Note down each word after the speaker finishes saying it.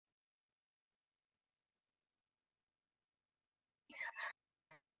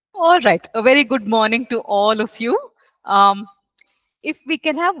All right. A very good morning to all of you. Um, if we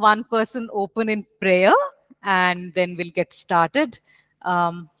can have one person open in prayer, and then we'll get started.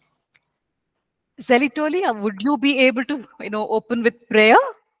 Um, Zelitoli, would you be able to, open with prayer?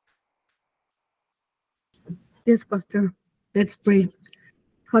 Yes, Pastor. Let's pray.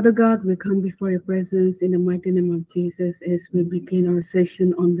 Father God, we come before your presence in the mighty name of Jesus as we begin our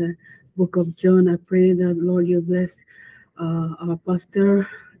session on the book of John. I pray that, Lord, you bless our pastor,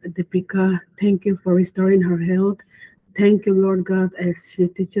 Deepika. Thank you for restoring her health. Thank you, Lord God, as she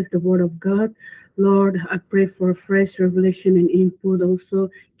teaches the word of God. Lord, I pray for fresh revelation and input. Also,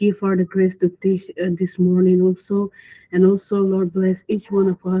 give her the grace to teach this morning also. And also, Lord, bless each one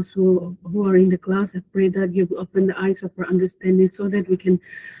of us who are in the class. I pray that you open the eyes of our understanding so that we can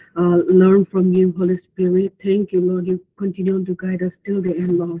learn from you, Holy Spirit. Thank you, Lord. You continue to guide us till the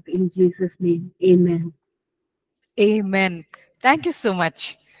end, Lord. In Jesus' name, amen. Amen. Thank you so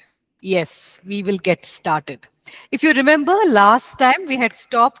much. Yes, we will get started. If you remember, last time we had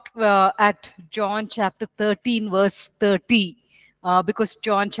stopped at John chapter 13, verse 30, because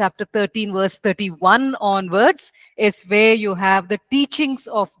John chapter 13, verse 31 onwards is where you have the teachings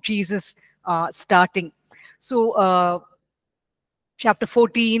of Jesus starting. So, chapter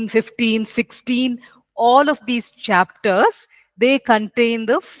 14, 15, 16, all of these chapters, they contain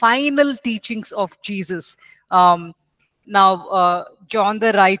the final teachings of Jesus. Now, John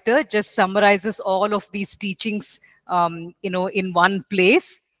the writer just summarizes all of these teachings, in one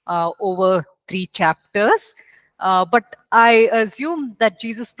place over 3 chapters. But I assume that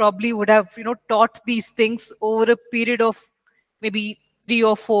Jesus probably would have, taught these things over a period of maybe 3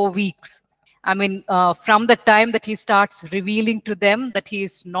 or 4 weeks. I mean, from the time that he starts revealing to them that he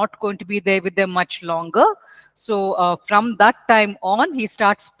is not going to be there with them much longer. So from that time on, he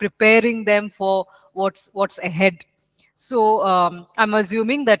starts preparing them for what's ahead. So I'm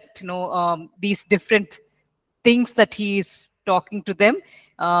assuming that these different things that he is talking to them,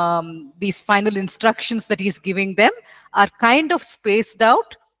 these final instructions that he's giving them, are kind of spaced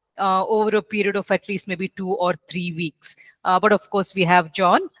out over a period of at least maybe 2 or 3 weeks. But of course, we have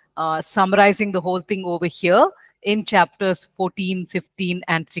John summarizing the whole thing over here in chapters 14, 15,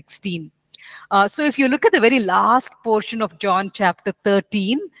 and 16. So if you look at the very last portion of John chapter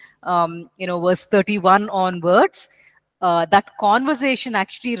 13, verse 31 onwards, that conversation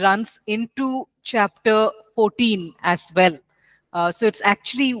actually runs into chapter 14 as well. So it's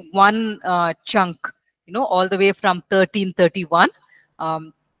actually one chunk, all the way from 13:31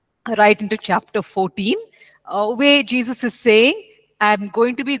 right into chapter 14, where Jesus is saying, I'm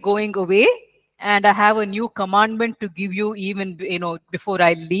going to be going away, and I have a new commandment to give you even, before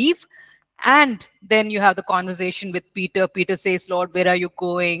I leave. And then you have the conversation with Peter. Peter says, Lord, where are you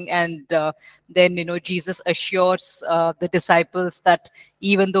going? And then, Jesus assures the disciples that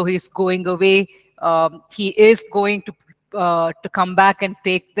even though he's going away, he is going to come back and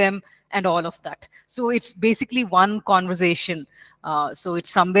take them, and all of that. So it's basically one conversation. So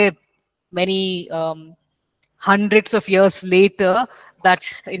it's somewhere many hundreds of years later that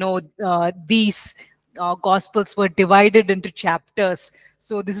these gospels were divided into chapters.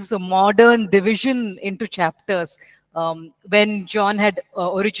 So this is a modern division into chapters. When John had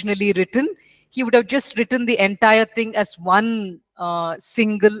originally written, he would have just written the entire thing as one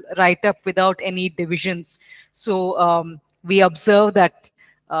single write-up without any divisions. So we observe that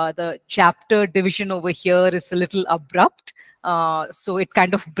the chapter division over here is a little abrupt. So it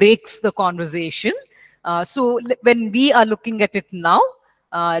kind of breaks the conversation. So when we are looking at it now,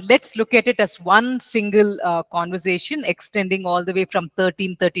 let's look at it as one single conversation extending all the way from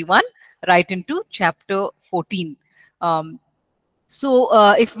 13:31 right into chapter 14.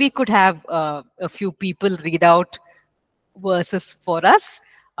 So if we could have a few people read out verses for us.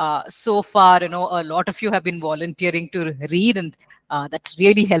 So far, a lot of you have been volunteering to read, and that's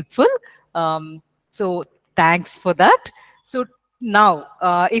really helpful. So thanks for that. So now,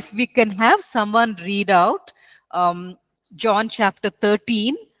 if we can have someone read out John chapter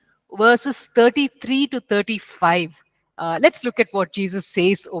 13, verses 33 to 35. Let's look at what Jesus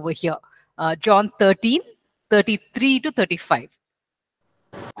says over here. John 13, 33 to 35.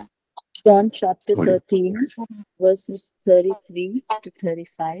 John chapter 13, verses 33 to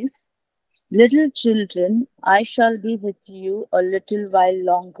 35. Little children, I shall be with you a little while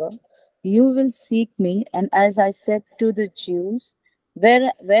longer. You will seek me, and as I said to the Jews,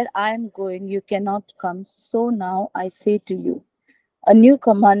 where I am going, you cannot come. So now I say to you, a new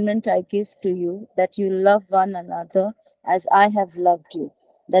commandment I give to you, that you love one another as I have loved you,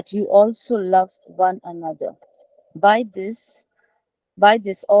 that you also love one another. By this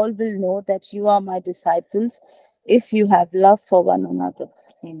all will know that you are my disciples, if you have love for one another.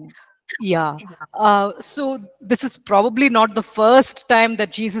 Amen. Yeah. So this is probably not the first time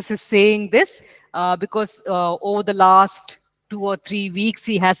that Jesus is saying this, because over the last 2 or 3 weeks,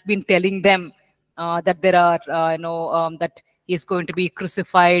 he has been telling them that there are, that he is going to be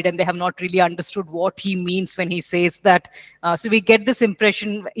crucified, and they have not really understood what he means when he says that. So we get this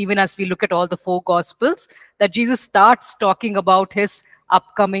impression, even as we look at all the four gospels, that Jesus starts talking about his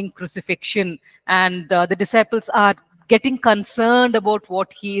upcoming crucifixion, and the disciples are getting concerned about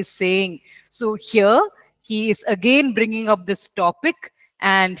what he is saying. So here he is again bringing up this topic,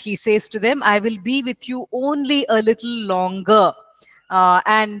 and he says to them, I will be with you only a little longer.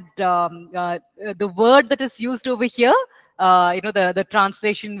 And the word that is used over here, the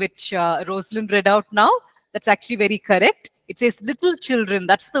translation which Rosalind read out now, that's actually very correct. It says little children.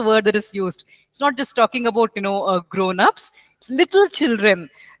 That's the word that is used. It's not just talking about, grown-ups. It's little children.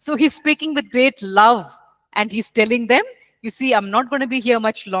 So he's speaking with great love, and he's telling them, you see, I'm not going to be here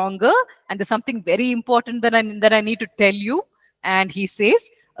much longer, and there's something very important that I need to tell you. And he says,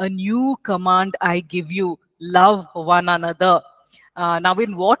 a new command I give you, love one another. Now,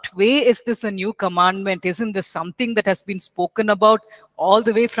 in what way is this a new commandment? Isn't this something that has been spoken about all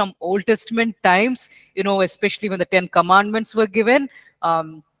the way from Old Testament times, especially when the 10 commandments were given?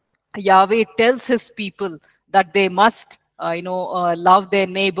 Yahweh tells his people that they must, love their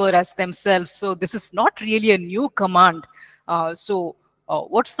neighbor as themselves. So this is not really a new command.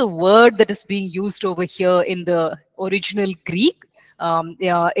 What's the word that is being used over here in the original Greek?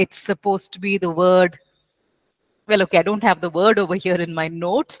 It's supposed to be the word. Well, okay, I don't have the word over here in my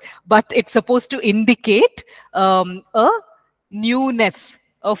notes, but it's supposed to indicate a newness,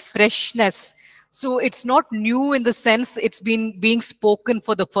 a freshness. So it's not new in the sense it's being spoken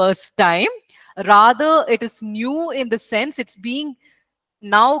for the first time. Rather, it is new in the sense it's being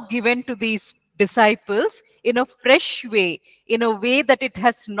now given to these disciples in a fresh way, in a way that it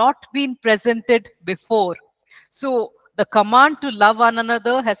has not been presented before. So the command to love one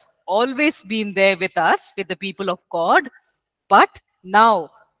another has always been there with us, with the people of God. But now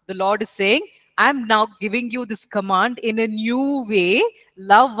the Lord is saying, I'm now giving you this command in a new way.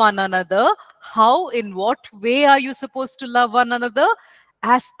 Love one another. How, in what way are you supposed to love one another?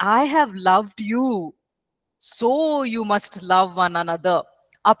 As I have loved you, so you must love one another.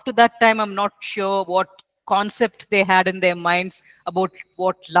 Up to that time, I'm not sure what concept they had in their minds about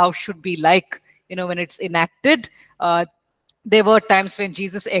what love should be like, when it's enacted. There were times when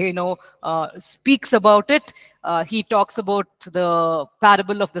Jesus, speaks about it. He talks about the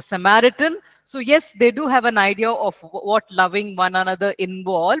parable of the Samaritan. So yes, they do have an idea of what loving one another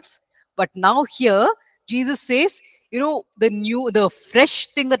involves. But now here, Jesus says, the fresh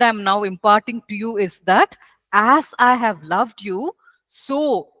thing that I'm now imparting to you is that as I have loved you,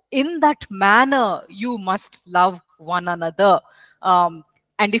 so in that manner, you must love one another. And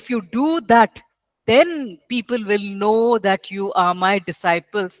if you do that, then people will know that you are my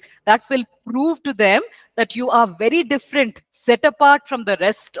disciples. That will prove to them that you are very different, set apart from the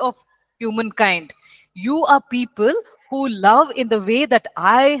rest of humankind. You are people who love in the way that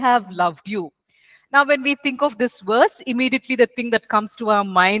I have loved you. Now, when we think of this verse, immediately the thing that comes to our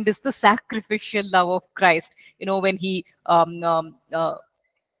mind is the sacrificial love of Christ. When he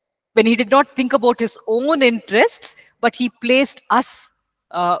did not think about his own interests, but he placed us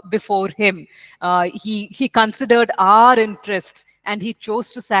before him. He considered our interests, and he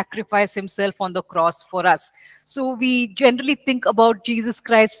chose to sacrifice himself on the cross for us. So we generally think about Jesus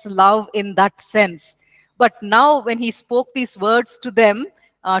Christ's love in that sense. But now when he spoke these words to them,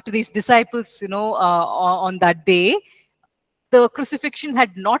 to these disciples, on that day, the crucifixion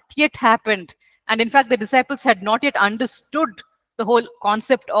had not yet happened. And in fact, the disciples had not yet understood the whole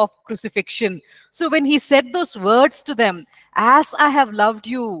concept of crucifixion. So when he said those words to them, as I have loved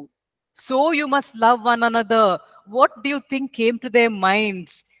you, so you must love one another, what do you think came to their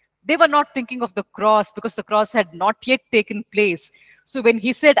minds? They were not thinking of the cross, because the cross had not yet taken place. So when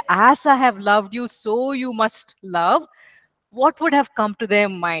he said, as I have loved you, so you must love, what would have come to their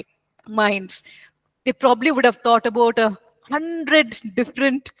minds? They probably would have thought about 100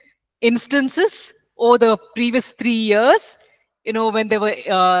 different instances over the previous 3 years, when they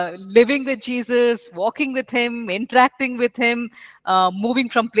were living with Jesus, walking with him, interacting with him, moving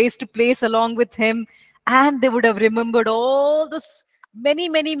from place to place along with him. And they would have remembered all those many,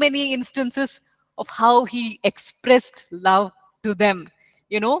 many, many instances of how he expressed love to them.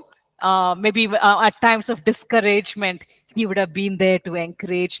 Maybe at times of discouragement, He would have been there to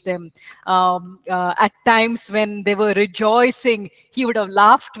encourage them. At times when they were rejoicing, he would have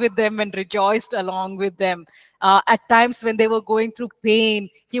laughed with them and rejoiced along with them. At times when they were going through pain,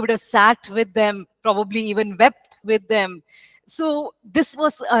 he would have sat with them, probably even wept with them. So this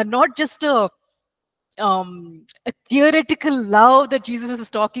was not just a theoretical love that Jesus is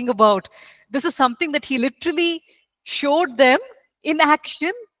talking about. This is something that he literally showed them in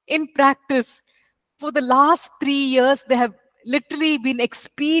action, in practice. For the last 3 years, they have literally been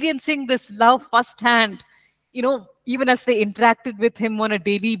experiencing this love firsthand. Even as they interacted with him on a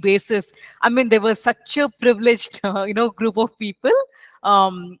daily basis. I mean, they were such a privileged, group of people.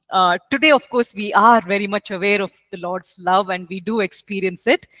 Today, of course, we are very much aware of the Lord's love and we do experience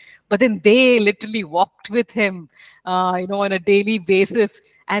it. But then they literally walked with him, on a daily basis.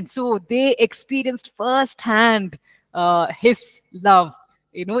 And so they experienced firsthand his love,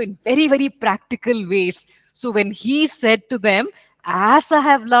 in very, very practical ways. So when he said to them, as I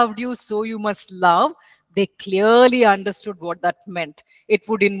have loved you, so you must love, they clearly understood what that meant. It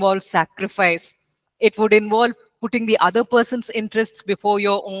would involve sacrifice. It would involve putting the other person's interests before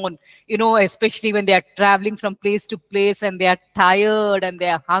your own, especially when they are traveling from place to place and they are tired and they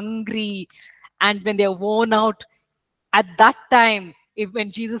are hungry and when they are worn out. At that time, when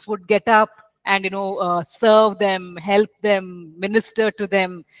Jesus would get up and serve them, help them, minister to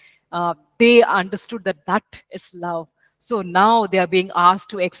them, they understood that that is love. So now they are being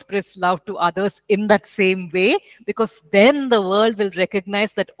asked to express love to others in that same way, because then the world will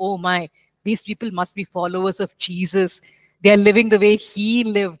recognize that, oh my, these people must be followers of Jesus. They are living the way he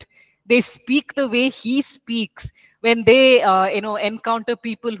lived. They speak the way he speaks. When they encounter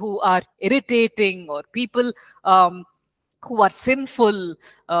people who are irritating, or people who are sinful,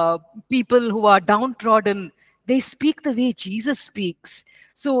 people who are downtrodden, they speak the way Jesus speaks.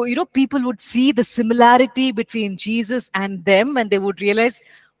 So, people would see the similarity between Jesus and them, and they would realize,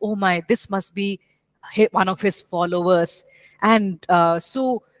 oh my, this must be one of his followers. And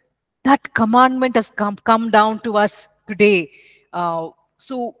so that commandment has come down to us today.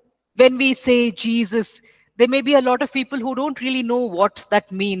 So when we say Jesus, there may be a lot of people who don't really know what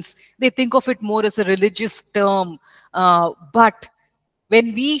that means. They think of it more as a religious term. But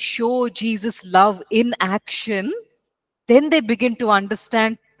when we show Jesus' love in action, then they begin to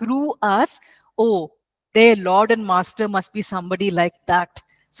understand through us, oh, their Lord and Master must be somebody like that,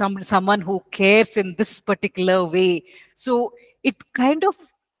 someone who cares in this particular way. So it kind of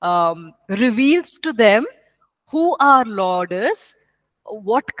reveals to them who our Lord is,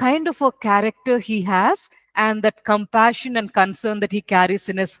 what kind of a character he has, and that compassion and concern that he carries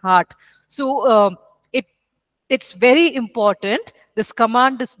in his heart. So it's very important. This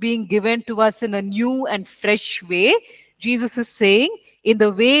command is being given to us in a new and fresh way. Jesus is saying, in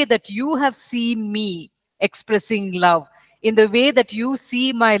the way that you have seen me expressing love, in the way that you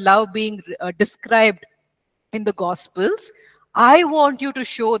see my love being described in the Gospels, I want you to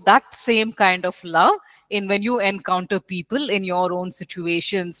show that same kind of love in when you encounter people in your own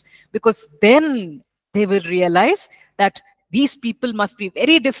situations, because then they will realize that these people must be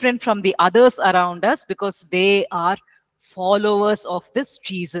very different from the others around us, because they are followers of this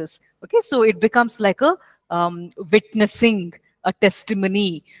Jesus. Okay, so it becomes like a witnessing, a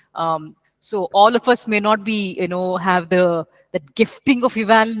testimony. So all of us may not be, have the gifting of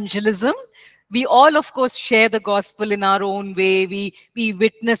evangelism. We all, of course, share the gospel in our own way. We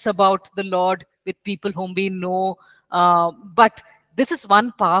witness about the Lord with people whom we know. But this is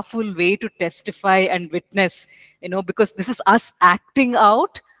one powerful way to testify and witness, because this is us acting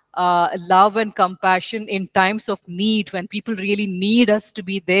out love and compassion in times of need, when people really need us to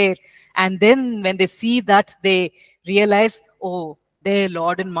be there. And then when they see that, they realize, oh, their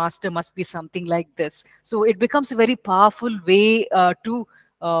Lord and Master must be something like this. So it becomes a very powerful way to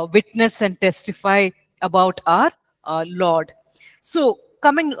witness and testify about our Lord. So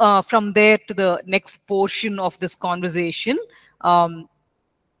coming from there to the next portion of this conversation,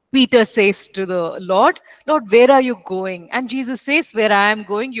 Peter says to the Lord, Lord, where are you going? And Jesus says, where I am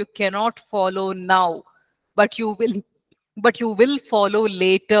going, you cannot follow now, but you will follow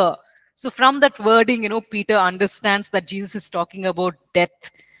later. So from that wording, Peter understands that Jesus is talking about death.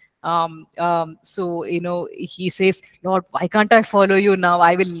 So, he says, Lord, why can't I follow you now?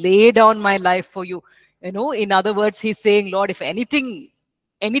 I will lay down my life for you. In other words, he's saying, Lord, if anything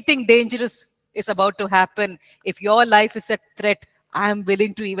dangerous is about to happen, if your life is at threat, I am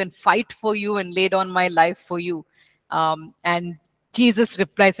willing to even fight for you and lay down my life for you. And Jesus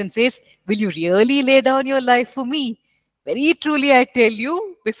replies and says, will you really lay down your life for me? Very truly, I tell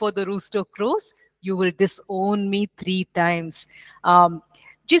you, before the rooster crows, you will disown me 3 times.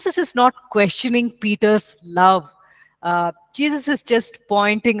 Jesus is not questioning Peter's love. Jesus is just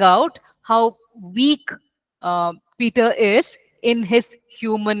pointing out how weak Peter is in his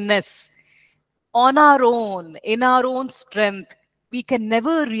humanness. On our own, in our own strength, we can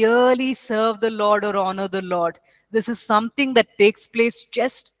never really serve the Lord or honor the Lord. This is something that takes place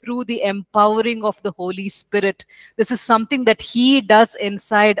just through the empowering of the Holy Spirit. This is something that He does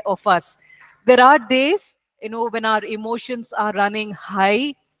inside of us. There are days, when our emotions are running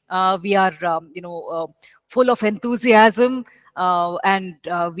high, we are, full of enthusiasm, and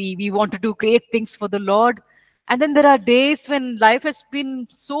we want to do great things for the Lord. And then there are days when life has been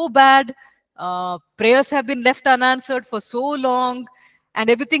so bad, prayers have been left unanswered for so long, and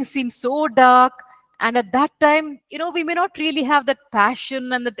everything seems so dark. And at that time, we may not really have that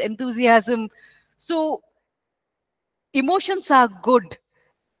passion and that enthusiasm. So emotions are good,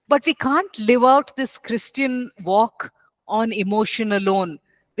 but we can't live out this Christian walk on emotion alone,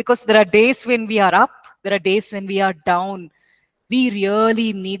 because there are days when we are up, there are days when we are down. We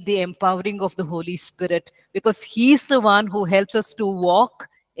really need the empowering of the Holy Spirit, because He's the one who helps us to walk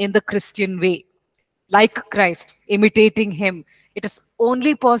in the Christian way, like Christ, imitating Him. It is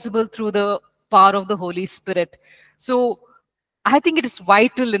only possible through the power of the Holy Spirit. So I think it is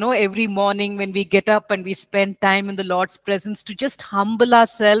vital, every morning when we get up and we spend time in the Lord's presence, to just humble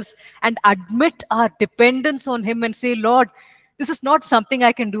ourselves and admit our dependence on Him and say, Lord, this is not something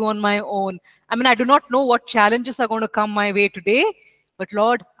I can do on my own. I mean, I do not know what challenges are going to come my way today, but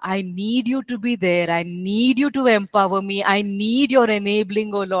Lord, I need you to be there. I need you to empower me. I need your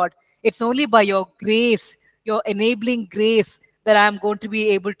enabling, oh Lord. It's only by your grace, your enabling grace, that I'm going to be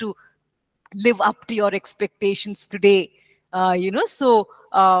able to live up to your expectations today. So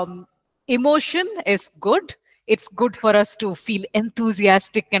emotion is good. It's good for us to feel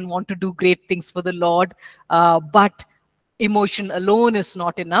enthusiastic and want to do great things for the Lord. But emotion alone is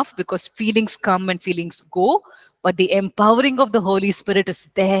not enough, because feelings come and feelings go. But the empowering of the Holy Spirit is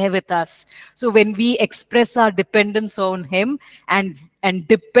there with us. So when we express our dependence on Him and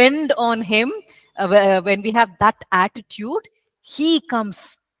depend on Him, when we have that attitude, He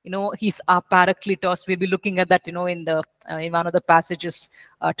comes. He's our Paracletos. We'll be looking at that, in one of the passages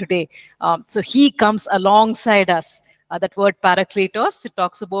today. So He comes alongside us. That word Paracletos, it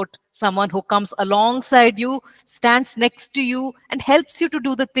talks about someone who comes alongside you, stands next to you, and helps you to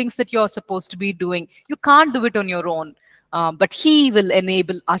do the things that you're supposed to be doing. You can't do it on your own, but He will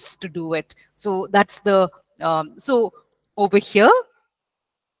enable us to do it. So that's so over here,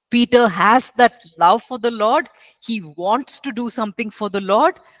 Peter has that love for the Lord. He wants to do something for the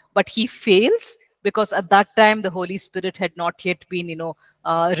Lord, but he fails, because at that time the Holy Spirit had not yet been,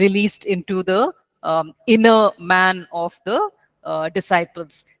 released into the inner man of the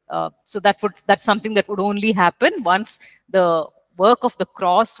disciples. So that's something that would only happen once the work of the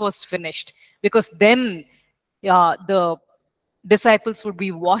cross was finished, because then the disciples would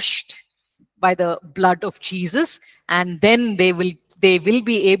be washed by the blood of Jesus, and then they will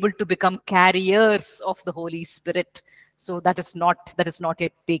be able to become carriers of the Holy Spirit. So that is not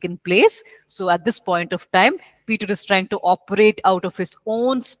yet taken place. So at this point of time, Peter is trying to operate out of his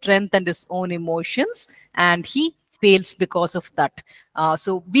own strength and his own emotions, and he fails because of that.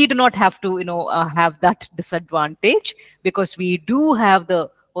 So we do not have to have that disadvantage, because we do have the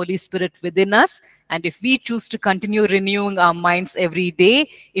Holy Spirit within us. And if we choose to continue renewing our minds every day,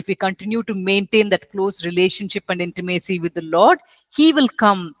 if we continue to maintain that close relationship and intimacy with the Lord, He will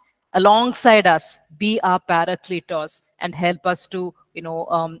come alongside us, be our Paracletos, and help us to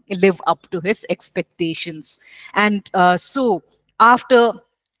live up to His expectations. And so after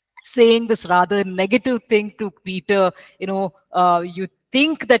saying this rather negative thing to Peter, you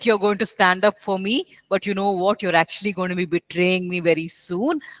think that you're going to stand up for me, but you know what? You're actually going to be betraying me very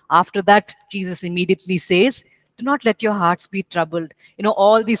soon. After that, Jesus immediately says, do not let your hearts be troubled.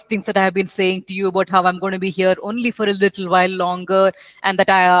 All these things that I have been saying to you about how I'm going to be here only for a little while longer, and that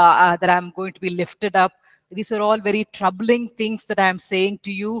I'm going to be lifted up. These are all very troubling things that I am saying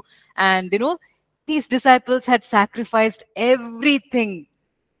to you. And, these disciples had sacrificed everything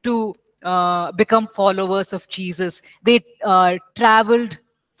to become followers of Jesus. They traveled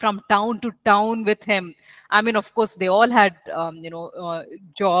from town to town with Him. I mean, of course, they all had,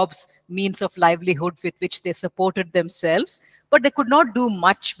 jobs, means of livelihood with which they supported themselves, but they could not do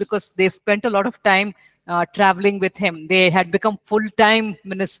much, because they spent a lot of time traveling with Him. They had become full-time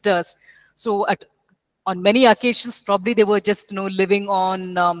ministers. So on many occasions, probably they were just living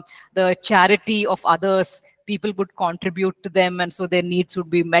on the charity of others. People would contribute to them, and so their needs would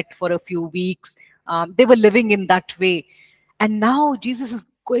be met for a few weeks. They were living in that way. And now Jesus is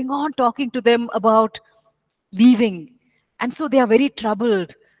going on talking to them about leaving. And so they are very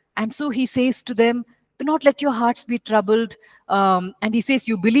troubled. And so He says to them, Do not let your hearts be troubled. And he says,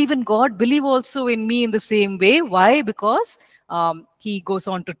 you believe in God, believe also in me in the same way. Why? Because he goes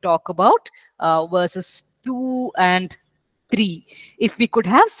on to talk about verses 2 and 3. If we could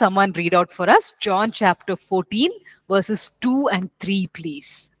have someone read out for us, John chapter 14, verses 2 and 3,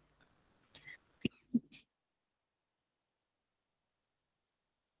 please.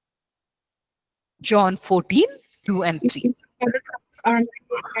 John 14, 2 and 3. Are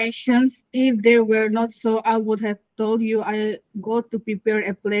nations. If they were not so, I would have told you, I go to prepare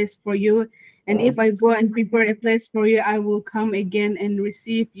a place for you. And if I go and prepare a place for you, I will come again and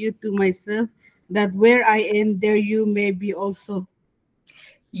receive you to myself, that where I am, there you may be also.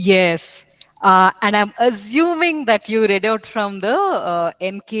 Yes. And I'm assuming that you read out from the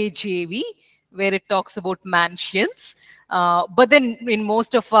NKJV, where it talks about mansions. But then in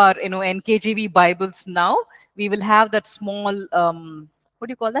most of our, NKJV Bibles now, we will have that small, what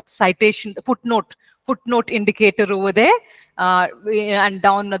do you call that? Citation, the footnote indicator over there. And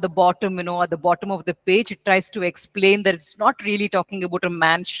down at the bottom, at the bottom of the page, it tries to explain that it's not really talking about a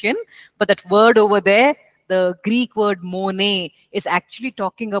mansion, but that word over there, the Greek word mone, is actually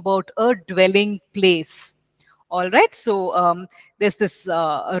talking about a dwelling place. All right. So there's this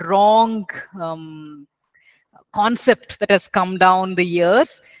wrong concept that has come down the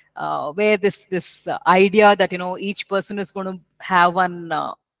years, where this idea that each person is going to have one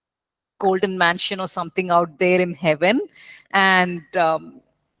golden mansion or something out there in heaven, and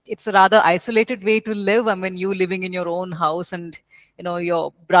it's a rather isolated way to live. I mean, you living in your own house and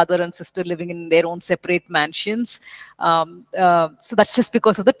your brother and sister living in their own separate mansions. So that's just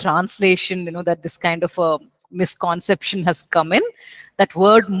because of the translation, that this kind of a misconception has come in. That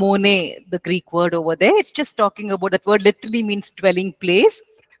word mone, the Greek word over there, it's just talking about, that word literally means dwelling place,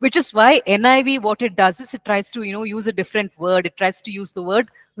 which is why NIV, what it does is it tries to use a different word. It tries to use the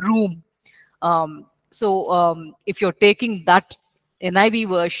word room. So if you're taking that NIV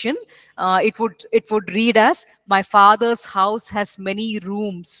version, it would read as, my father's house has many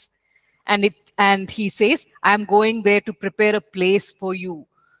rooms, and he says, I'm going there to prepare a place for you.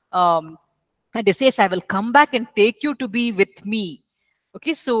 And he says, I will come back and take you to be with me.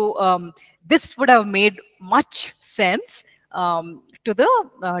 Okay, so this would have made much sense to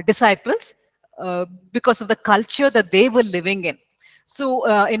the disciples because of the culture that they were living in. So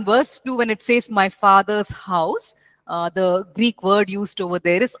in verse 2, when it says my father's house, the Greek word used over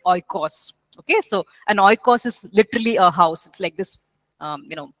there is oikos. Okay, so an oikos is literally a house. It's like this,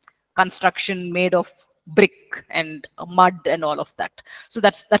 construction made of brick and mud and all of that. So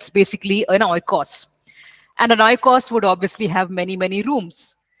that's basically an oikos. And an oikos would obviously have many, many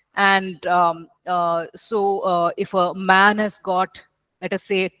rooms. And so if a man has got, let us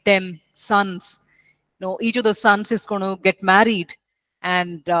say, 10 sons, each of the sons is going to get married.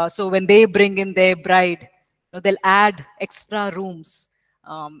 And so when they bring in their bride, they'll add extra rooms.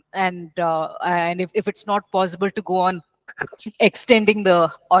 And if it's not possible to go on extending the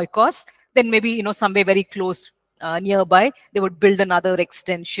oikos, then maybe, somewhere very close nearby, they would build another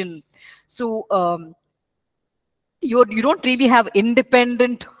extension. So you don't really have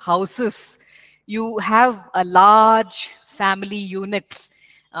independent houses. You have a large family units,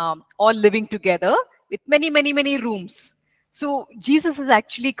 all living together with many, many, many rooms. So Jesus is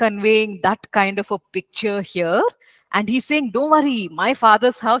actually conveying that kind of a picture here. And he's saying, don't worry, my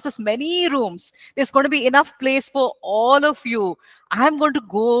father's house has many rooms. There's going to be enough place for all of you. I'm going to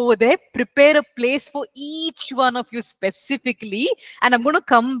go over there, prepare a place for each one of you specifically, and I'm going to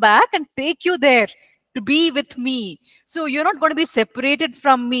come back and take you there to be with me. So you're not going to be separated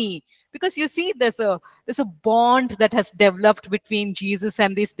from me. Because you see, there's a bond that has developed between Jesus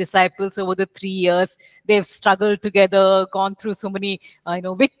and these disciples over the 3 years. They've struggled together, gone through so many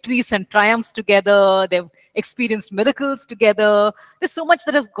victories and triumphs together. They've experienced miracles together. There's so much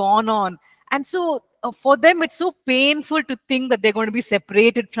that has gone on. And so for them, it's so painful to think that they're going to be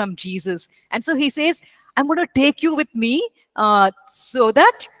separated from Jesus. And so he says, I'm going to take you with me so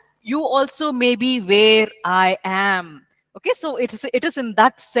that you also may be where I am. Okay, so it is in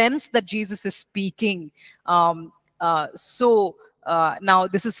that sense that Jesus is speaking. So now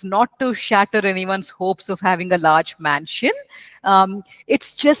this is not to shatter anyone's hopes of having a large mansion.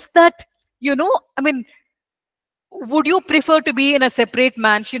 It's just that, would you prefer to be in a separate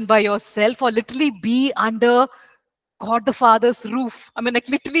mansion by yourself, or literally be under God the Father's roof? I mean, like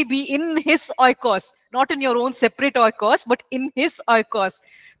literally be in his oikos, not in your own separate oikos, but in his oikos.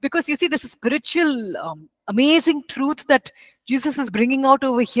 Because you see, this is spiritual, amazing truth that Jesus is bringing out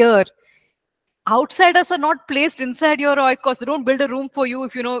over here. Outsiders are not placed inside your oikos. They don't build a room for you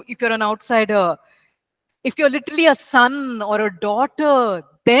if you're an outsider. If you're literally a son or a daughter,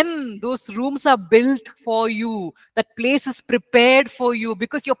 then those rooms are built for you. That place is prepared for you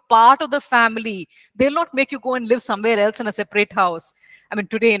because you're part of the family. They'll not make you go and live somewhere else in a separate house. I mean,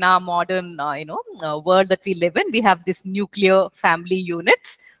 today in our modern, world that we live in, we have this nuclear family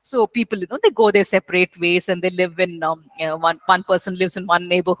units. So people, they go their separate ways and they live in, one person lives in one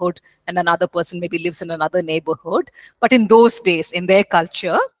neighborhood and another person maybe lives in another neighborhood. But in those days, in their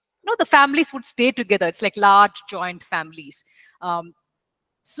culture, the families would stay together. It's like large joint families.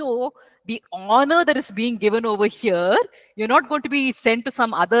 So the honor that is being given over here, you're not going to be sent to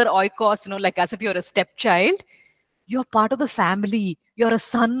some other oikos, like as if you're a stepchild. You're part of the family. You're a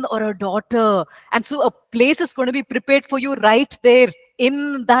son or a daughter. And so a place is going to be prepared for you right there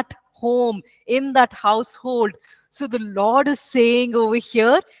in that home, in that household. So the Lord is saying over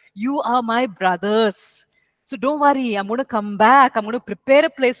here, you are my brothers. So don't worry, I'm going to come back. I'm going to prepare a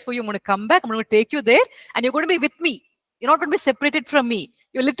place for you. I'm going to come back. I'm going to take you there and you're going to be with me. You're not going to be separated from me.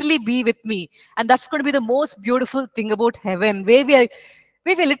 You'll literally be with me. And that's going to be the most beautiful thing about heaven, where we're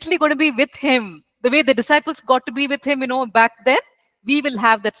literally going to be with him. The way the disciples got to be with him, back then, we will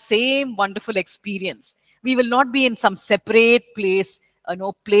have that same wonderful experience. We will not be in some separate place,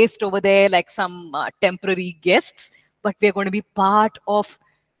 placed over there like some temporary guests, but we're going to be part of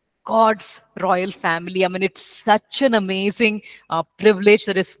God's royal family. I mean, it's such an amazing privilege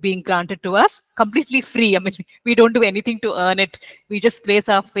that is being granted to us, completely free. I mean, we don't do anything to earn it. We just place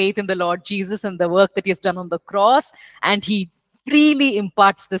our faith in the Lord Jesus and the work that he has done on the cross, and he freely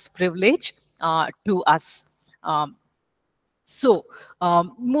imparts this privilege to us.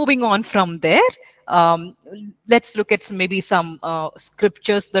 Moving on from there, let's look at maybe some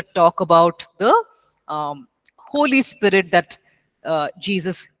scriptures that talk about the Holy Spirit that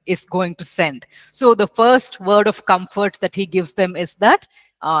Jesus is going to send. So the first word of comfort that he gives them is that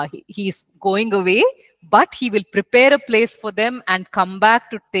he's going away, but he will prepare a place for them and come back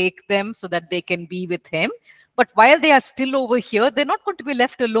to take them so that they can be with him. But while they are still over here, they're not going to be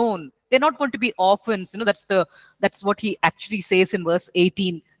left alone. They're not going to be orphans. That's what he actually says in verse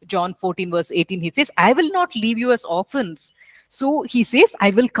 18, John 14, verse 18. He says, I will not leave you as orphans. So he says,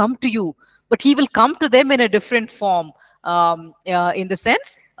 I will come to you, but he will come to them in a different form. In the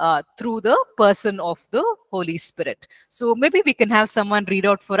sense, through the person of the Holy Spirit. So maybe we can have someone read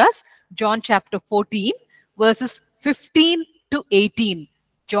out for us John chapter 14, verses 15 to 18.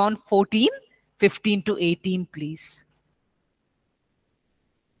 John 14, 15 to 18, please.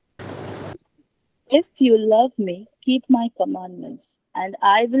 If you love me, keep my commandments, and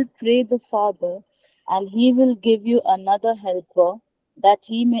I will pray the Father, and he will give you another helper, that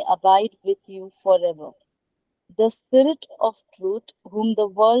he may abide with you forever. The Spirit of truth, whom the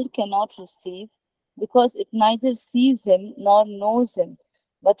world cannot receive, because it neither sees him nor knows him.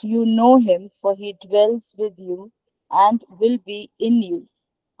 But you know him, for he dwells with you and will be in you.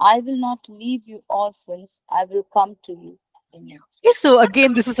 I will not leave you orphans, I will come to you. Amen. Yes, so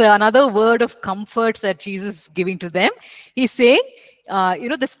again, this is another word of comfort that Jesus is giving to them. He's saying,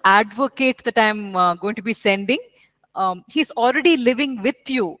 this advocate that I'm going to be sending, he's already living with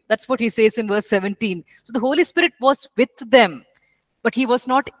you. That's what he says in verse 17. So the Holy Spirit was with them, but he was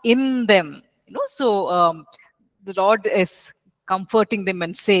not in them. So the Lord is comforting them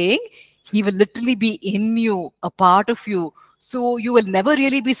and saying, he will literally be in you, a part of you. So you will never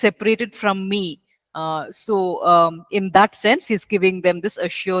really be separated from me. In that sense, he's giving them this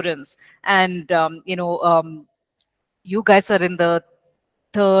assurance. And, you guys are in the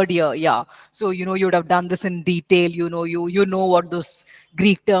third year, yeah. So you would have done this in detail. You know what those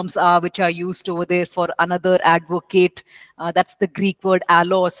Greek terms are, which are used over there for another advocate. That's the Greek word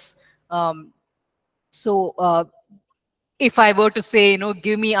allos. If I were to say,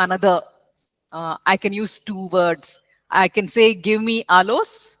 give me another, I can use two words. I can say, give me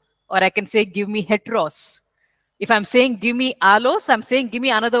allos, or I can say, give me heteros. If I'm saying, give me allos, I'm saying, give me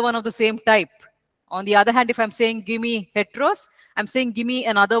another one of the same type. On the other hand, if I'm saying, give me heteros, I'm saying, give me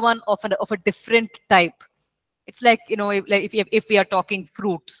another one of a different type. It's like, if we are talking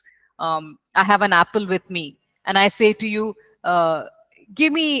fruits, I have an apple with me, and I say to you,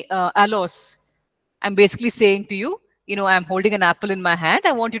 give me allos. I'm basically saying to you, I'm holding an apple in my hand.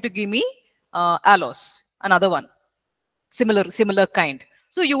 I want you to give me allos, another one, similar kind.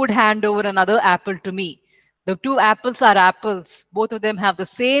 So you would hand over another apple to me. The two apples are apples. Both of them have the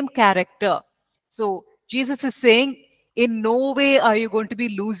same character. So Jesus is saying, in no way are you going to be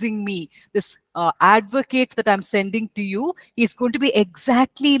losing me. This advocate that I'm sending to you, he's going to be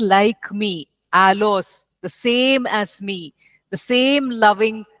exactly like me. Allos, the same as me. The same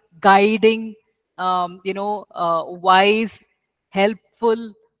loving, guiding, wise,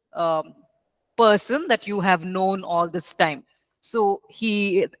 helpful person that you have known all this time. So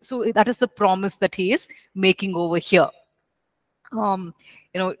that is the promise that he is making over here.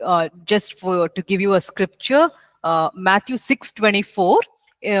 Just to give you a scripture, Matthew 6:24,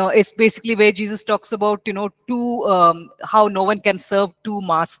 is basically where Jesus talks about, how no one can serve two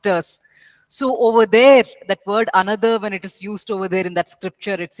masters. So over there, that word another, when it is used over there in that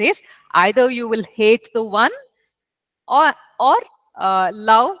scripture, it says either you will hate the one or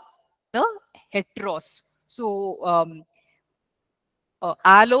love the heteros. So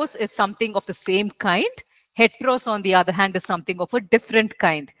allos is something of the same kind. Heteros, on the other hand, is something of a different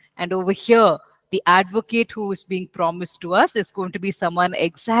kind. And over here, the advocate who is being promised to us is going to be someone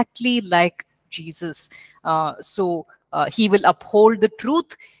exactly like Jesus. He will uphold the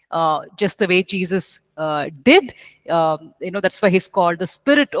truth just the way Jesus did. That's why he's called the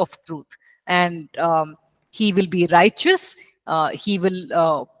Spirit of Truth. And he will be righteous. He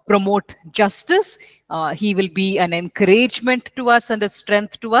will promote justice. He will be an encouragement to us and a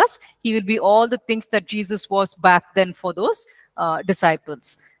strength to us. He will be all the things that Jesus was back then for those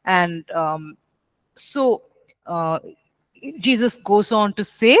disciples. And so Jesus goes on to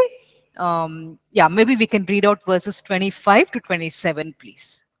say, maybe we can read out verses 25 to 27,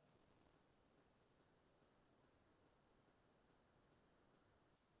 please.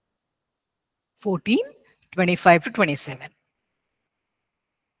 14, 25 to 27.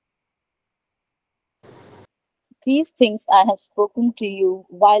 These things I have spoken to you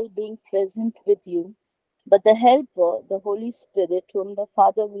while being present with you, but the Helper, the Holy Spirit, whom the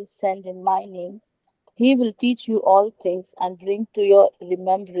Father will send in my name, he will teach you all things and bring to your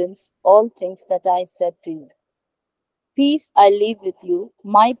remembrance all things that I said to you. Peace I leave with you,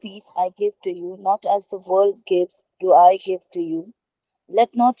 my peace I give to you, not as the world gives, do I give to you. Let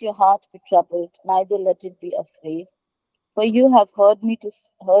not your heart be troubled, neither let it be afraid. For you have heard me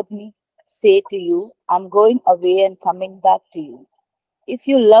say to you, I'm going away and coming back to you. If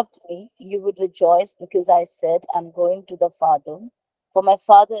you loved me, you would rejoice because I said, I'm going to the Father, for my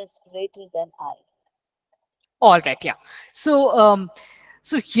Father is greater than I. All right, yeah. So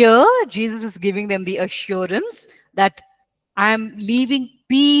here Jesus is giving them the assurance that I am leaving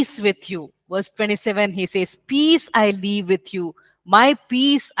peace with you. Verse 27, he says, peace I leave with you. My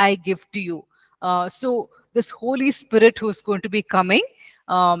peace I give to you. So this Holy Spirit who is going to be coming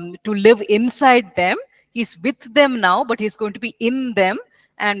to live inside them, he's with them now, but he's going to be in them.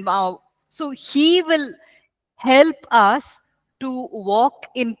 And so he will help us to walk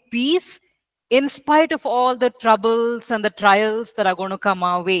in peace in spite of all the troubles and the trials that are going to come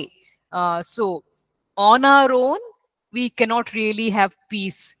our way. So on our own, we cannot really have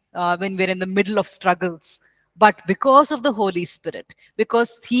peace when we're in the middle of struggles. But because of the Holy Spirit,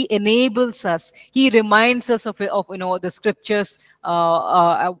 because He enables us, He reminds us of the scriptures,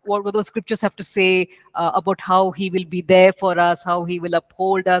 what those scriptures have to say about how He will be there for us, how He will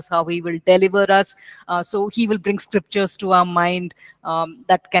uphold us, how He will deliver us. So He will bring scriptures to our mind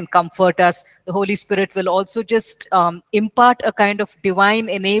that can comfort us. The Holy Spirit will also just impart a kind of divine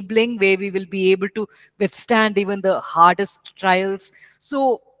enabling where we will be able to withstand even the hardest trials.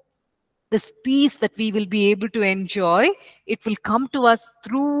 So this peace that we will be able to enjoy, it will come to us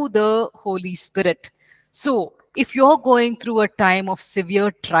through the Holy Spirit. So if you're going through a time of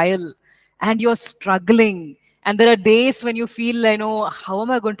severe trial and you're struggling, and there are days when you feel, how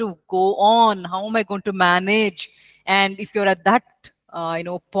am I going to go on? How am I going to manage? And if you're at that,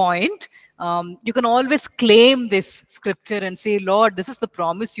 point, you can always claim this scripture and say, Lord, this is the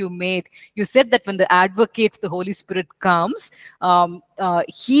promise you made. You said that when the advocate, the Holy Spirit comes,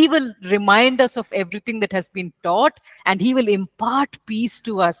 he will remind us of everything that has been taught, and he will impart peace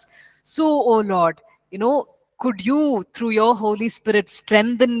to us. So, oh Lord, could you, through your Holy Spirit,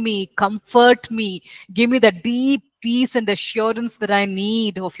 strengthen me, comfort me, give me the deep peace and assurance that I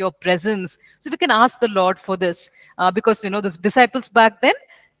need of your presence? So we can ask the Lord for this, because, the disciples back then,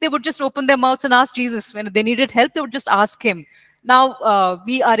 they would just open their mouths and ask Jesus. When they needed help, they would just ask him. Now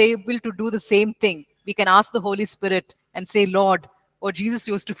we are able to do the same thing. We can ask the Holy Spirit and say, Lord, what Jesus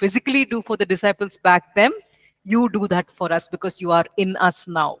used to physically do for the disciples back then, you do that for us because you are in us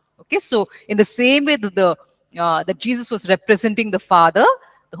now. Okay, so in the same way that Jesus was representing the Father,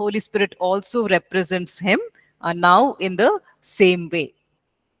 the Holy Spirit also represents him now in the same way.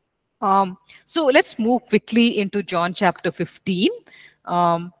 So let's move quickly into John chapter 15.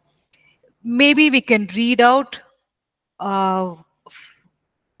 Maybe we can read out uh,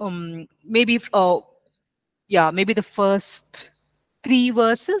 maybe maybe the first 3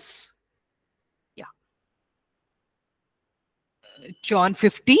 verses. Yeah, John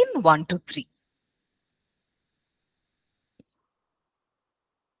 15, 1 to 3.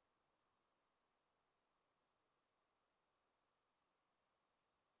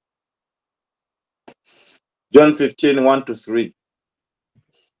 John 15, 1-3.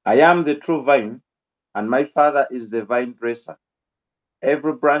 I am the true vine, and my Father is the vine dresser.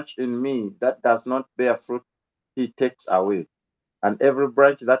 Every branch in me that does not bear fruit, he takes away. And every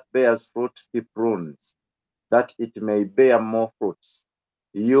branch that bears fruit, he prunes, that it may bear more fruits.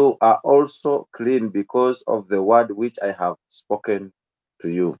 You are also clean because of the word which I have spoken to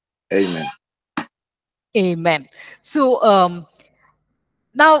you. Amen. Amen. So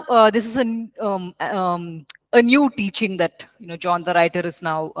now this is a new teaching that John the writer is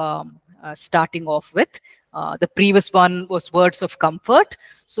now starting off with. The previous one was words of comfort.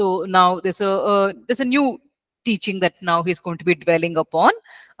 So now there's a new teaching that now he's going to be dwelling upon.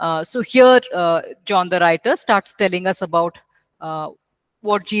 So here John the writer starts telling us about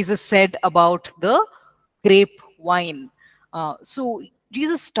what Jesus said about the grape wine. So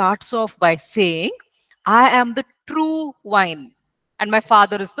Jesus starts off by saying, I am the true wine, and my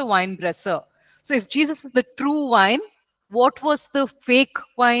Father is the wine dresser. So if Jesus is the true wine, what was the fake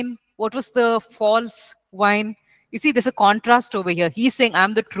wine? What was the false wine? You see, there's a contrast over here. He's saying,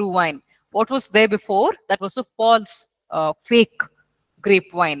 I'm the true wine. What was there before? That was a false, fake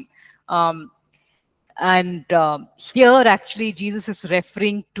grape wine. And here, actually, Jesus is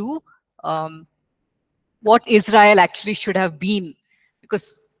referring to what Israel actually should have been,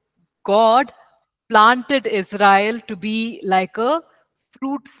 because God planted Israel to be like a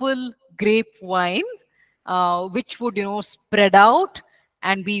fruitful grape wine, which would spread out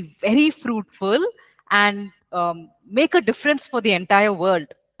and be very fruitful and make a difference for the entire world.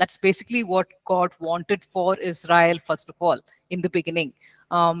 That's basically what God wanted for Israel, first of all, in the beginning.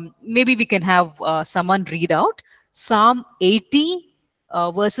 Maybe we can have someone read out Psalm 80,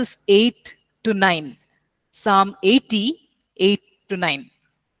 verses 8 to 9. Psalm 80, 8 to 9.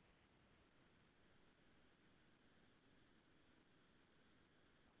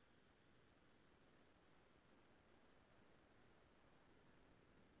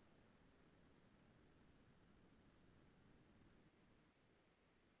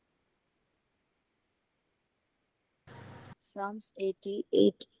 Psalms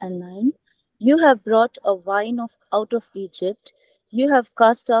 88 and 9. You have brought a vine out of Egypt. You have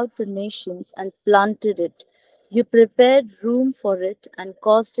cast out the nations and planted it. You prepared room for it and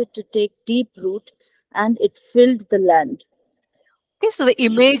caused it to take deep root, and it filled the land. Okay, so the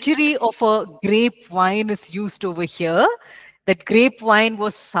imagery of a grape wine is used over here. That grape wine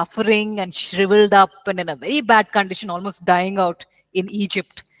was suffering and shriveled up and in a very bad condition, almost dying out in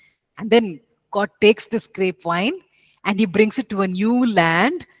Egypt. And then God takes this grape wine and he brings it to a new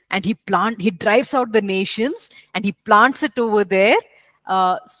land, and he drives out the nations and he plants it over there,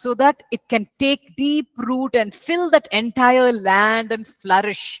 so that it can take deep root and fill that entire land and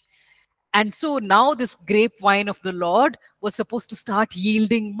flourish. And so now this grape wine of the Lord was supposed to start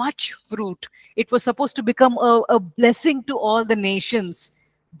yielding much fruit. It was supposed to become a blessing to all the nations.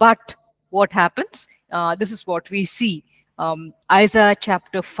 But what happens? This is what we see. Isaiah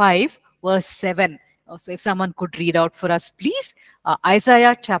chapter 5, verse 7. So if someone could read out for us, please.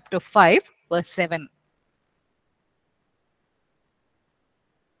 Isaiah chapter 5, verse 7.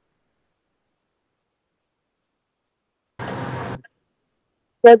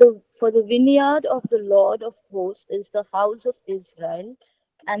 For the vineyard of the Lord of hosts is the house of Israel,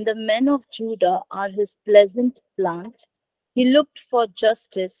 and the men of Judah are his pleasant plant. He looked for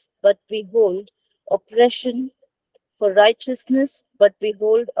justice, but behold, oppression, for righteousness, but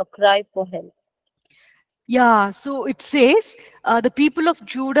behold, a cry for help. Yeah, so it says the people of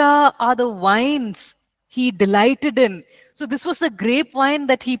Judah are the vines he delighted in. So this was a grapevine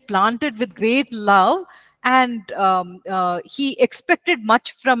that he planted with great love, and he expected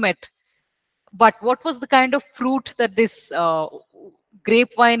much from it. But what was the kind of fruit that this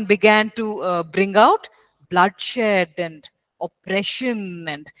grapevine began to bring out? Bloodshed and oppression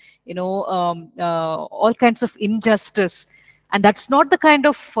and all kinds of injustice. And that's not the kind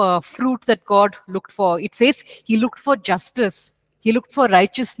of fruit that God looked for. It says he looked for justice, he looked for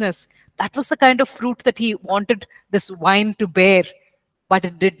righteousness. That was the kind of fruit that he wanted this wine to bear, but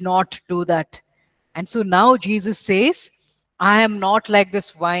it did not do that. And so now Jesus says, I am not like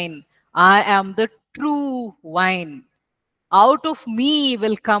this wine. I am the true wine. Out of me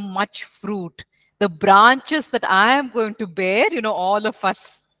will come much fruit. The branches that I am going to bear, all of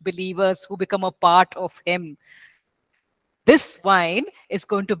us believers who become a part of him, this wine is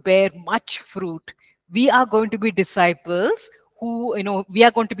going to bear much fruit. We are going to be disciples who, we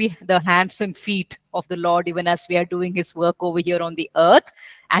are going to be the hands and feet of the Lord, even as we are doing his work over here on the earth.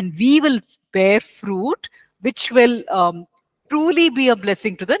 And we will bear fruit, which will truly be a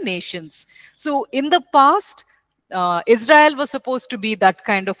blessing to the nations. So in the past, Israel was supposed to be that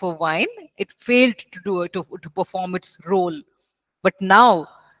kind of a wine. It failed to do it, to perform its role. But now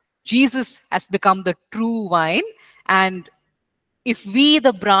Jesus has become the true vine, and if we,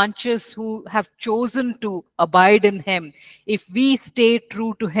 the branches who have chosen to abide in him, if we stay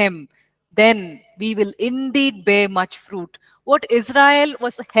true to him, then we will indeed bear much fruit. What Israel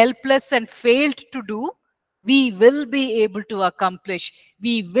was helpless and failed to do, we will be able to accomplish.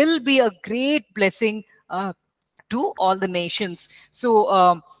 We will be a great blessing to all the nations.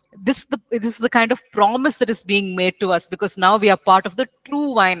 So this is the kind of promise that is being made to us, because now we are part of the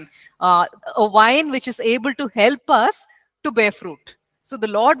true vine, a vine which is able to help us to bear fruit. So the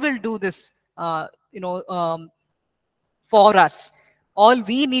Lord will do this, for us. All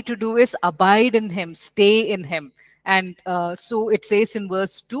we need to do is abide in him, stay in him. And so it says in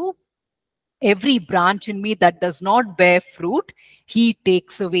verse 2, every branch in me that does not bear fruit, he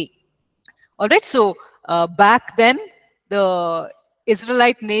takes away. All right, so back then, the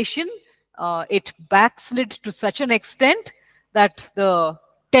Israelite nation, it backslid to such an extent that the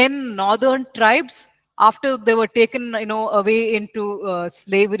 10 northern tribes, after they were taken, away into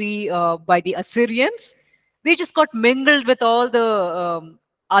slavery by the Assyrians, they just got mingled with all the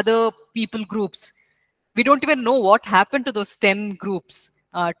other people groups. We don't even know what happened to those 10 groups,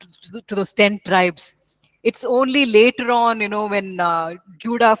 to those 10 tribes. It's only later on, when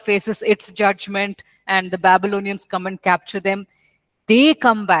Judah faces its judgment and the Babylonians come and capture them, they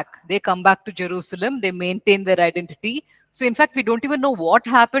come back. They come back to Jerusalem. They maintain their identity. So, in fact, we don't even know what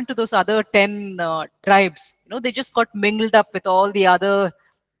happened to those other 10 tribes. They just got mingled up with all the other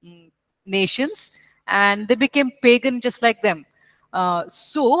nations, and they became pagan just like them.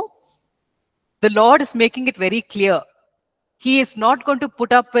 So, the Lord is making it very clear. He is not going to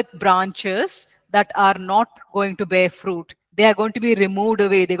put up with branches that are not going to bear fruit. They are going to be removed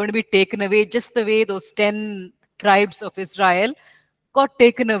away. They're going to be taken away, just the way those 10 tribes of Israel got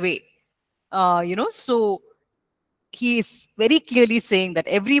taken away. So he is very clearly saying that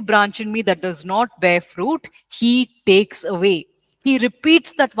every branch in me that does not bear fruit, he takes away. He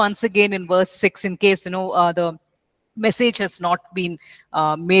repeats that once again in verse 6, in case, the message has not been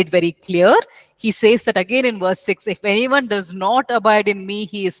made very clear. He says that again in verse 6, if anyone does not abide in me,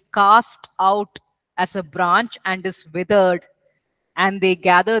 he is cast out as a branch and is withered, and they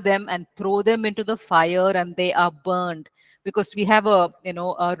gather them and throw them into the fire and they are burned. Because we have a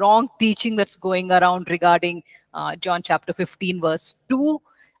wrong teaching that's going around regarding John chapter 15 verse 2,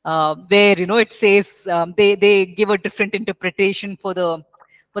 where it says, they give a different interpretation for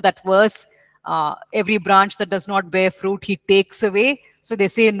that verse. Every branch that does not bear fruit, he takes away. So they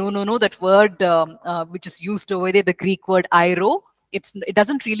say, no, that word which is used over there, the Greek word airo, it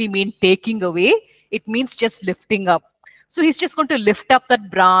doesn't really mean taking away. It means just lifting up. So he's just going to lift up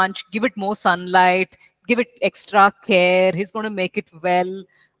that branch, give it more sunlight, give it extra care. He's going to make it well.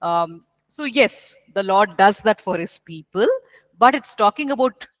 So yes, the Lord does that for his people, but it's talking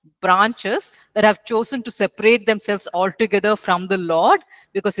about branches that have chosen to separate themselves altogether from the Lord,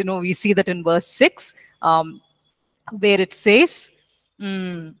 because we see that in verse 6, where it says,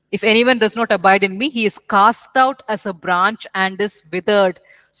 if anyone does not abide in me, he is cast out as a branch and is withered.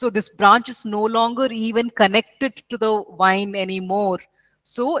 So this branch is no longer even connected to the vine anymore.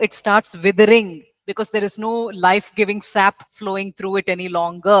 So it starts withering, because there is no life-giving sap flowing through it any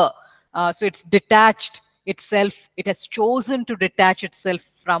longer. So it's detached itself. It has chosen to detach itself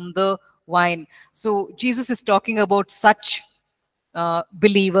from the vine. So Jesus is talking about such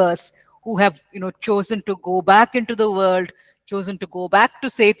believers who have chosen to go back into the world, chosen to go back to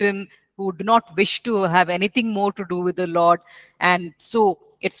Satan, who do not wish to have anything more to do with the Lord. And so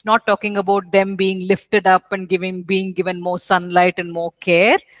it's not talking about them being lifted up and being given more sunlight and more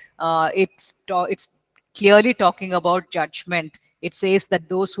care. It's clearly talking about judgment. It says that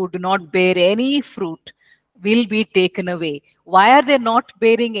those who do not bear any fruit will be taken away. Why are they not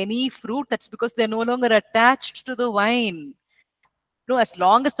bearing any fruit? That's because they're no longer attached to the vine. As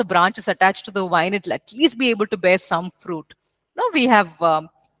long as the branch is attached to the vine, it'll at least be able to bear some fruit. Now we have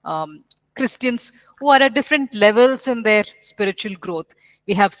Christians who are at different levels in their spiritual growth.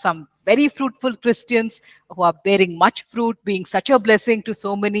 We have some very fruitful Christians who are bearing much fruit, being such a blessing to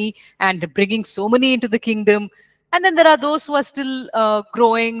so many and bringing so many into the kingdom. And then there are those who are still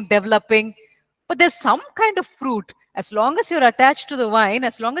growing, developing. But there's some kind of fruit. As long as you're attached to the vine,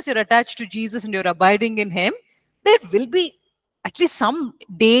 as long as you're attached to Jesus and you're abiding in him, there will be at least some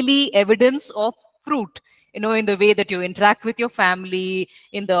daily evidence of fruit, in the way that you interact with your family,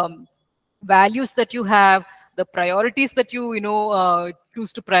 in the values that you have, the priorities that you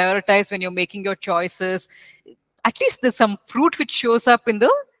choose to prioritize when you're making your choices. At least there's some fruit which shows up in the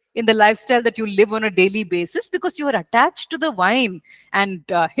in the lifestyle that you live on a daily basis, because you are attached to the vine, and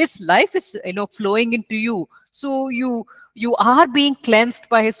his life is, flowing into you. So you are being cleansed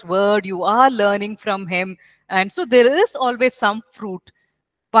by his word, you are learning from him, and so there is always some fruit.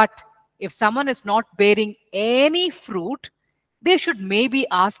 But if someone is not bearing any fruit, they should maybe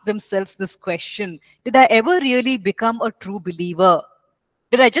ask themselves this question: did I ever really become a true believer?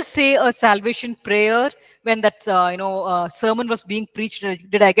 Did I just say a salvation prayer when that sermon was being preached?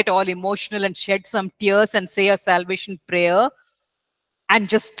 Did I get all emotional and shed some tears and say a salvation prayer? And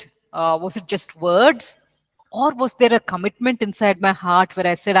just was it just words? Or was there a commitment inside my heart where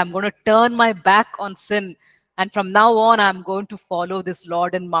I said, I'm going to turn my back on sin, and from now on, I'm going to follow this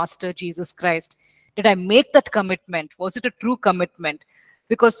Lord and Master Jesus Christ? Did I make that commitment? Was it a true commitment?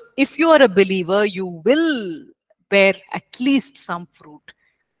 Because if you are a believer, you will bear at least some fruit.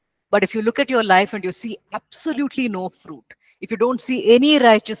 But if you look at your life and you see absolutely no fruit, if you don't see any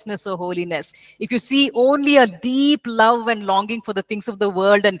righteousness or holiness, if you see only a deep love and longing for the things of the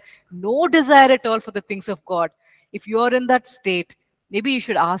world and no desire at all for the things of God, if you are in that state, maybe you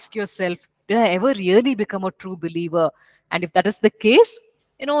should ask yourself, did I ever really become a true believer? And if that is the case,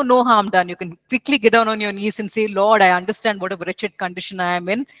 no harm done. You can quickly get down on your knees and say, Lord, I understand what a wretched condition I am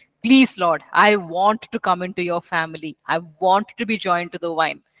in. Please, Lord, I want to come into your family. I want to be joined to the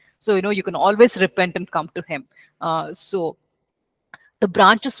vine. So, you can always repent and come to him. So the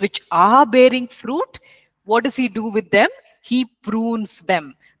branches which are bearing fruit, what does he do with them? He prunes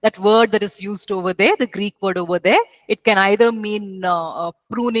them. That word that is used over there, the Greek word over there, it can either mean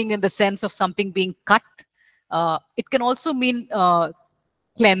pruning in the sense of something being cut. It can also mean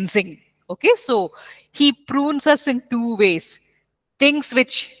cleansing. Okay, so he prunes us in two ways. Things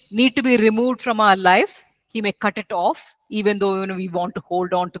which need to be removed from our lives, he may cut it off, even though we want to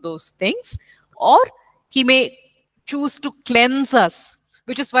hold on to those things, or he may choose to cleanse us,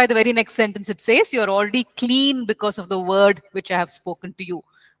 which is why the very next sentence it says, you're already clean because of the word which I have spoken to you.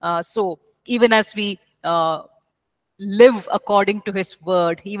 So even as we live according to his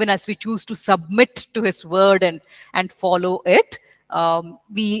word, even as we choose to submit to his word and follow it,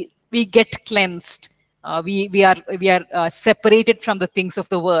 we get cleansed. We are separated from the things of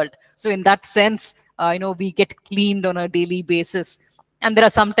the world. So in that sense, we get cleaned on a daily basis. And there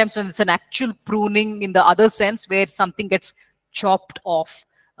are sometimes when it's an actual pruning in the other sense, where something gets chopped off,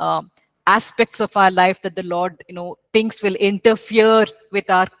 aspects of our life that the Lord thinks will interfere with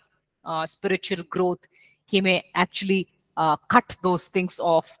our spiritual growth. He may actually cut those things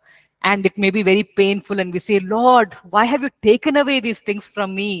off, and it may be very painful, and we say, Lord, why have you taken away these things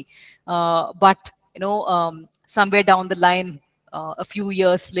from me? But somewhere down the line, a few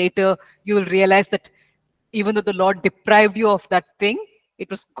years later, you will realize that even though the Lord deprived you of that thing, it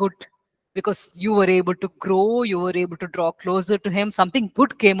was good, because you were able to grow, you were able to draw closer to him. Something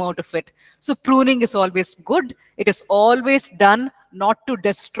good came out of it. So pruning is always good. It is always done not to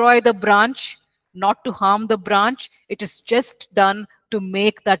destroy the branch, not to harm the branch. It is just done to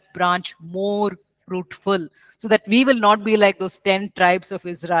make that branch more fruitful, so that we will not be like those 10 tribes of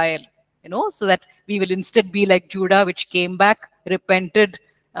Israel, so that we will instead be like Judah, which came back, repented,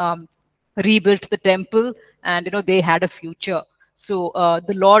 rebuilt the temple, and they had a future. So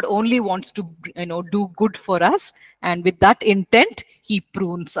the Lord only wants to do good for us, and with that intent he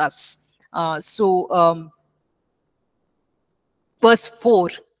prunes us. Verse 4,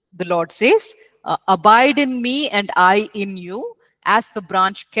 the Lord says, abide in me and I in you, as the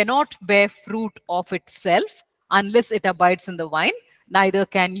branch cannot bear fruit of itself unless it abides in the vine, neither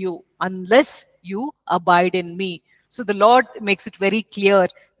can you unless you abide in me. So the Lord makes it very clear,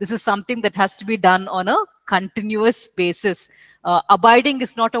 this is something that has to be done on a continuous basis. Abiding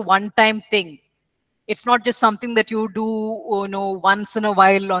is not a one-time thing. It's not just something that you do once in a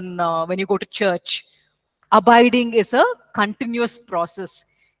while on when you go to church. Abiding is a continuous process.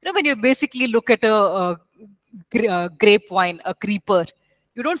 When you basically look at a grapevine, a creeper,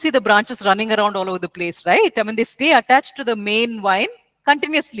 you don't see the branches running around all over the place, right? I mean, they stay attached to the main vine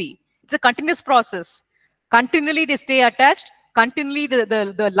continuously. It's a continuous process. Continually, they stay attached. Continually,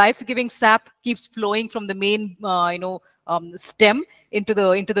 the life-giving sap keeps flowing from the main, stem into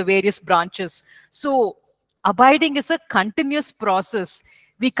the various branches. So, abiding is a continuous process.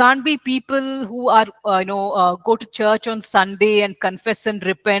 We can't be people who are, go to church on Sunday and confess and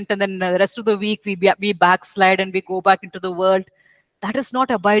repent, and then the rest of the week we backslide and we go back into the world. That is not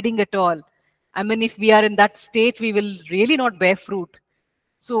abiding at all. I mean, if we are in that state, we will really not bear fruit.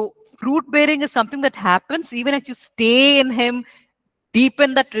 So fruit bearing is something that happens even as you stay in him,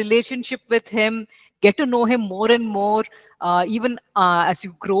 deepen that relationship with him, get to know him more and more, even as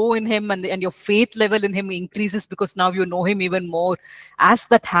you grow in him, and your faith level in him increases because now you know him even more. As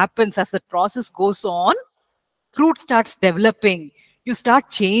that happens, as that process goes on, fruit starts developing. You start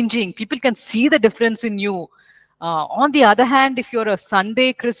changing. People can see the difference in you. On the other hand, if you're a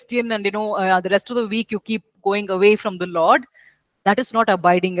Sunday Christian and the rest of the week you keep going away from the Lord, that is not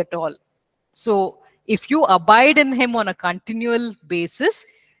abiding at all. So if you abide in him on a continual basis,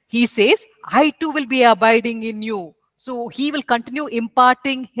 he says, I too will be abiding in you. So he will continue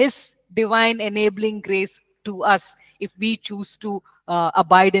imparting his divine enabling grace to us if we choose to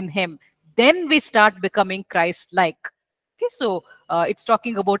abide in him. Then we start becoming Christ-like. Okay, so it's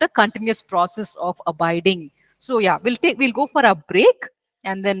talking about a continuous process of abiding. So yeah, we'll go for a break,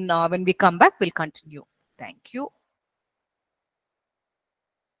 and then when we come back, we'll continue. Thank you.